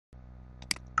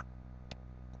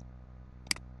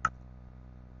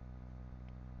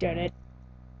Did it.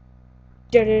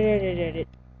 Did it.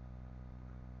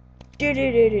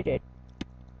 Did it.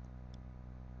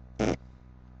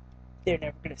 They're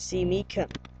never gonna see me coming.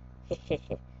 I'm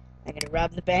gonna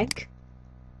rob the bank,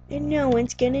 and no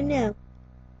one's gonna know.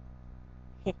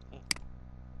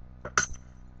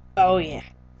 Oh yeah,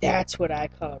 that's what I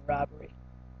call robbery.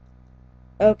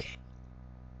 Okay,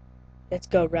 let's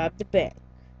go rob the bank,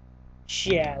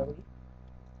 shall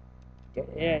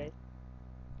we?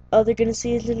 Oh, they're gonna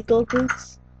see his little gold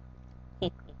boots?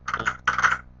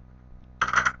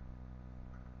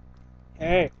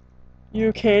 Hey,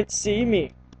 you can't see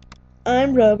me.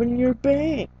 I'm robbing your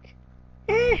bank.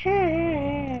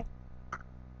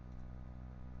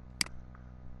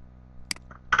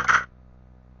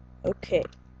 Okay,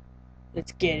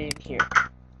 let's get in here.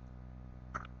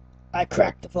 I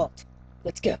cracked the vault.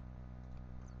 Let's go.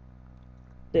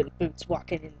 Little boots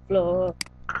walking in the floor.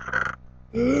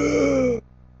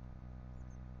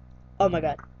 Oh my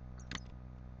god.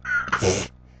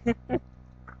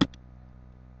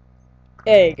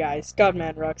 Hey guys,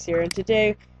 Godman here, and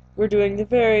today we're doing the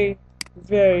very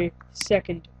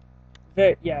second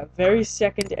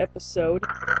episode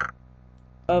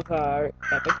of our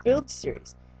epic build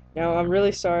series. Now, I'm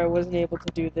really sorry I wasn't able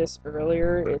to do this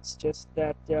earlier. It's just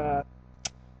that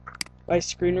my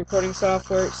screen recording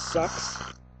software sucks,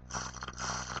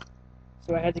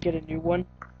 so I had to get a new one,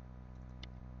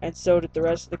 and so did the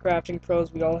rest of the crafting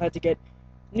pros. We all had to get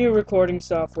new recording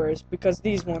softwares because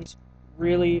these ones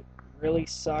really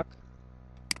suck.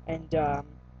 And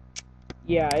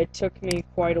yeah, it took me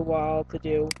quite a while to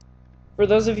do. For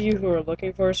those of you who are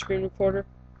looking for a screen recorder,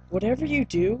 whatever you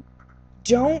do,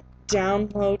 don't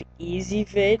download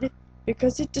EasyVid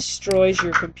because it destroys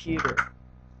your computer.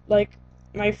 Like,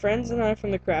 my friends and I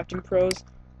from the crafting pros,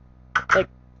 like,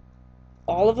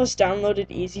 all of us downloaded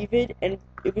EasyVid, and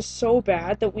it was so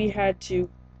bad that we had to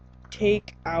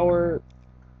take our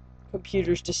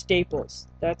computers to Staples.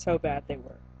 That's how bad they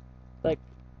were. Like,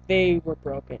 they were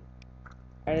broken.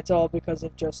 And it's all because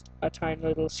of just a tiny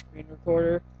little screen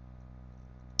recorder.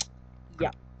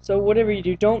 Yeah. So whatever you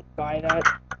do, don't buy that.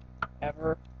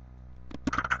 Ever.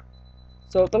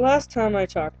 So the last time I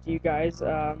talked to you guys,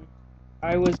 I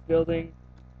was building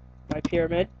my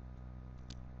pyramid.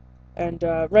 And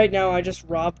right now I just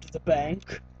robbed the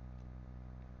bank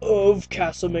of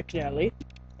Castle McNally.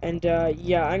 And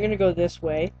yeah, I'm gonna go this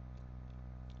way.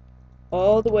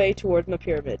 All the way towards my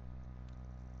pyramid.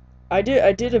 I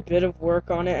did a bit of work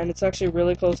on it, and it's actually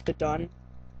really close to done.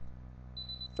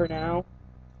 For now,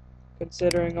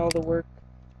 considering all the work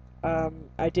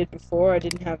I did before, I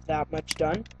didn't have that much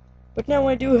done, but now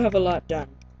I do have a lot done.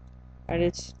 And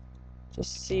it's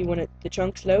just see when the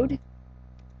chunks load.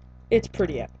 It's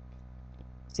pretty epic.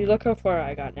 See, look how far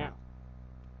I got now.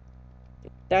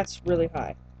 That's really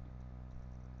high.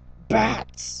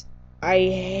 Bats! I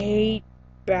hate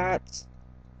bats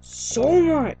so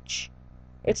much.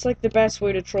 It's like the best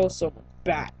way to troll someone.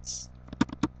 Bats.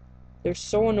 They're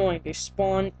so annoying. They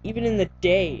spawn even in the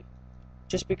day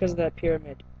just because of that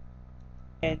pyramid.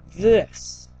 And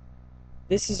this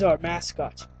is our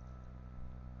mascot.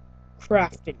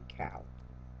 Crafting Cow.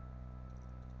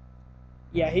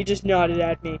 Yeah, he just nodded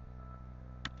at me.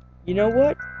 You know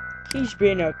what? He's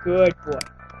been a good boy.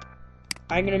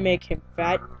 I'm gonna make him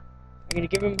fat. I'm gonna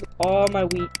give him all my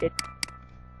wheat.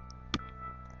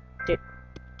 You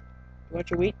want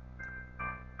your wheat?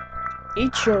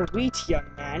 Eat your wheat, young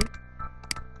man.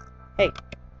 Hey.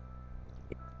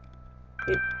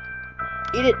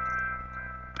 Eat it.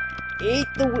 Eat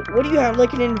the wheat. What do you have,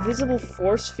 like an invisible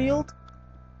force field?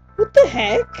 What the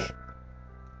heck?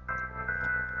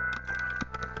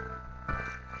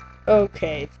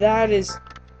 Okay, that is...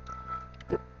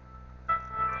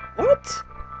 What?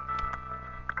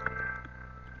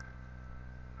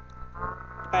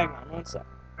 Hang on, one sec.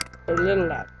 A little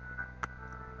loud.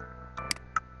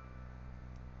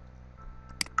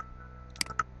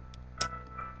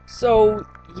 So,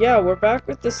 yeah, we're back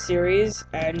with the series,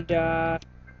 and, yeah,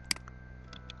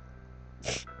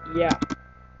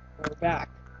 we're back.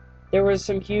 There was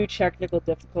some huge technical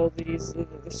difficulties.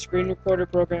 The screen recorder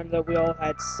program that we all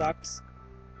had sucks,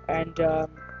 and,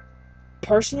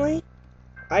 personally,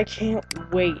 I can't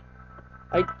wait.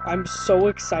 I'm so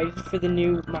excited for the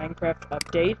new Minecraft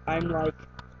update. I'm, like,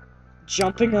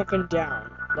 jumping up and down.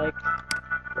 Like,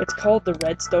 it's called the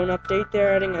Redstone update.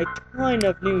 They're adding a ton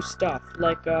of new stuff,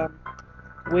 like,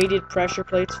 weighted pressure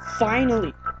plates.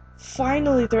 Finally,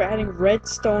 they're adding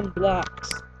redstone blocks.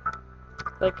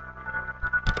 Like,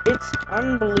 it's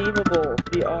unbelievable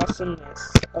the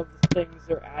awesomeness of the things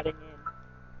they're adding in.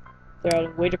 They're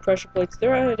adding weighted pressure plates.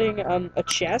 They're adding a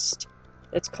chest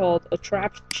It's called a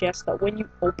trapped chest that when you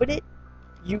open it,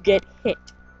 you get hit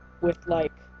with,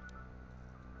 like,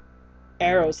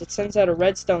 arrows. It sends out a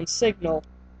redstone signal,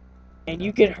 and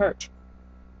you get hurt.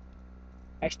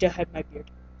 I still have my beard.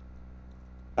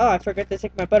 Oh, I forgot to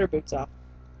take my butter boots off.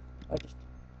 I'll just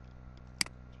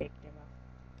take them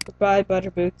off. Goodbye,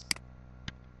 butter boots.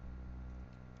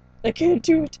 I can't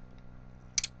do it.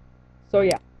 So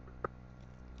yeah,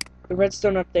 the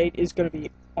redstone update is going to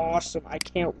be awesome. I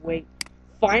can't wait.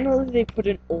 Finally, they put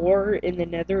an ore in the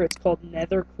nether. It's called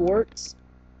nether quartz.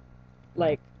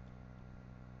 Like,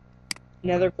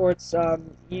 nether quartz,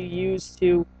 you use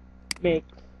to make,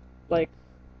 like,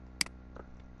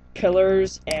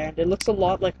 pillars, and it looks a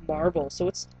lot like marble. So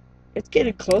it's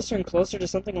getting closer and closer to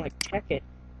something like Tekkit.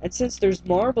 And since there's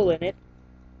marble in it,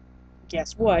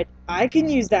 guess what? I can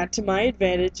use that to my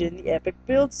advantage in the Epic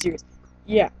Build series.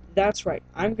 Yeah, that's right.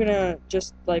 I'm gonna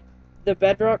just, like, the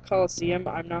Bedrock Coliseum,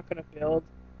 I'm not gonna build.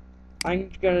 I'm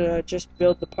gonna just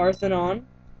build the Parthenon,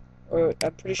 or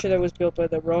I'm pretty sure that was built by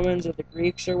the Romans or the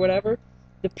Greeks or whatever.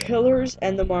 The pillars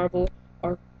and the marble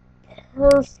are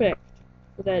perfect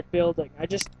for that building.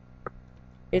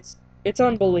 It's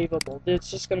unbelievable. It's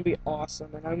just gonna be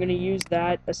awesome, and I'm gonna use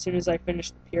that as soon as I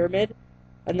finish the pyramid.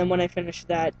 And then when I finish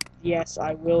that, yes,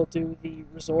 I will do the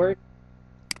resort.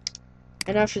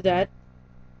 And after that,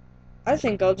 I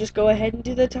think I'll just go ahead and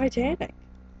do the Titanic.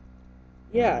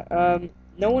 Yeah,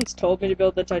 no one's told me to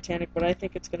build the Titanic, but I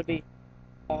think it's going to be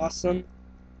awesome.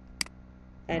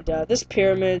 And this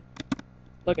pyramid,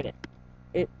 look at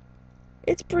it.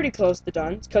 It's pretty close to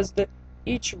done, because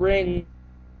each ring,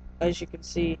 as you can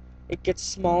see, it gets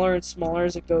smaller and smaller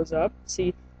as it goes up.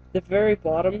 See, the very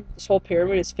bottom, this whole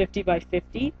pyramid is 50 by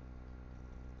 50.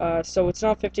 So it's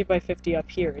not 50 by 50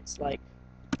 up here. It's like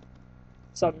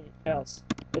something else.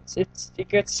 It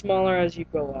gets smaller as you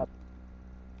go up.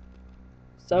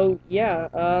 So yeah,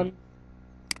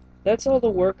 that's all the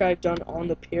work I've done on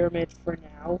the pyramid for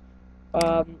now.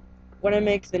 When I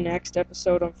make the next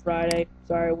episode on Friday,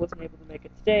 sorry I wasn't able to make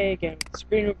it today, again with the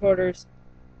screen recorders.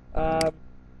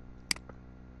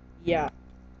 Yeah,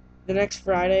 the next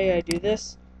Friday I do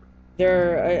this.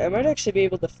 I might actually be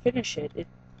able to finish it.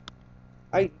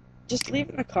 I just leave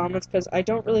it in the comments, because I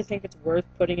don't really think it's worth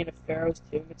putting in a Pharaoh's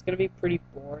tomb. It's going to be pretty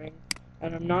boring,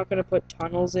 and I'm not going to put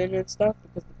tunnels in and stuff,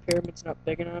 because the pyramid's not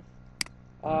big enough.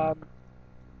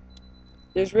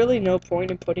 There's really no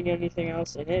point in putting anything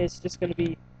else in it. It's just going to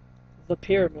be the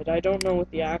pyramid. I don't know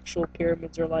what the actual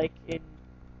pyramids are like in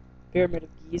Pyramid of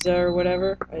Giza or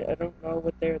whatever. I don't know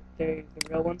what the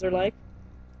real ones are like.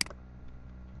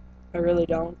 I really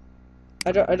don't.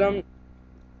 I'm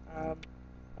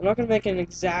not going to make an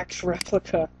exact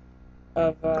replica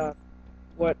of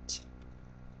what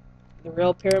the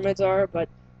real pyramids are, but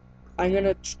I'm going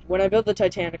to, when I build the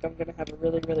Titanic, I'm going to have a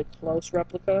really, really close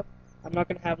replica. I'm not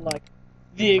going to have, like,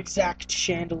 the exact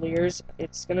chandeliers.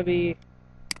 It's going to be,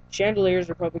 chandeliers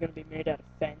are probably going to be made out of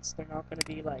fence. They're not going to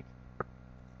be, like,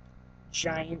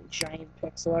 giant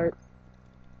pixel art.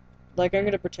 Like, I'm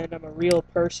going to pretend I'm a real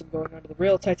person going onto the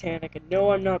real Titanic, and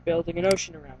no, I'm not building an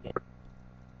ocean around it.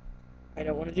 I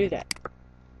don't want to do that.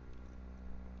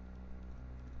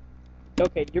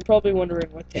 Okay, you're probably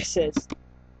wondering what this is.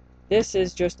 This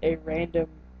is just a random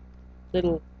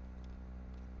little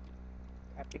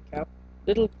crafting cow.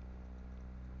 Little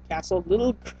castle.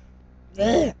 Little...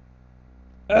 frame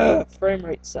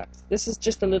rate sucks. This is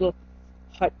just a little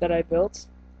hut that I built.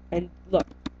 And look,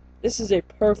 this is a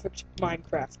perfect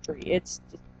Minecraft tree. It's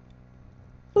just...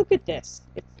 Look at this.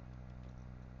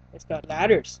 It's got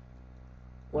ladders.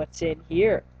 What's in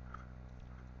here?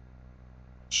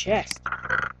 Chest.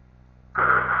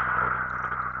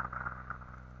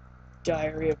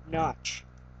 Diary of Notch.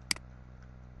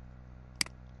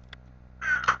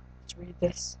 Let's read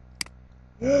this.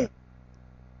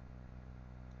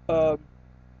 Hello?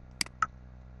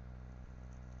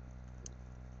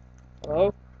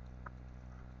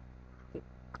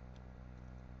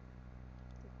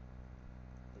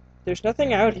 There's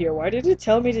nothing out here. Why did it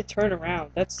tell me to turn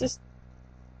around? That's just...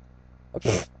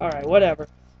 Alright, whatever.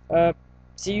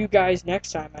 See you guys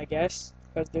next time, I guess.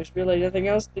 Because there's really nothing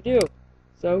else to do.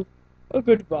 So,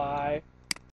 goodbye.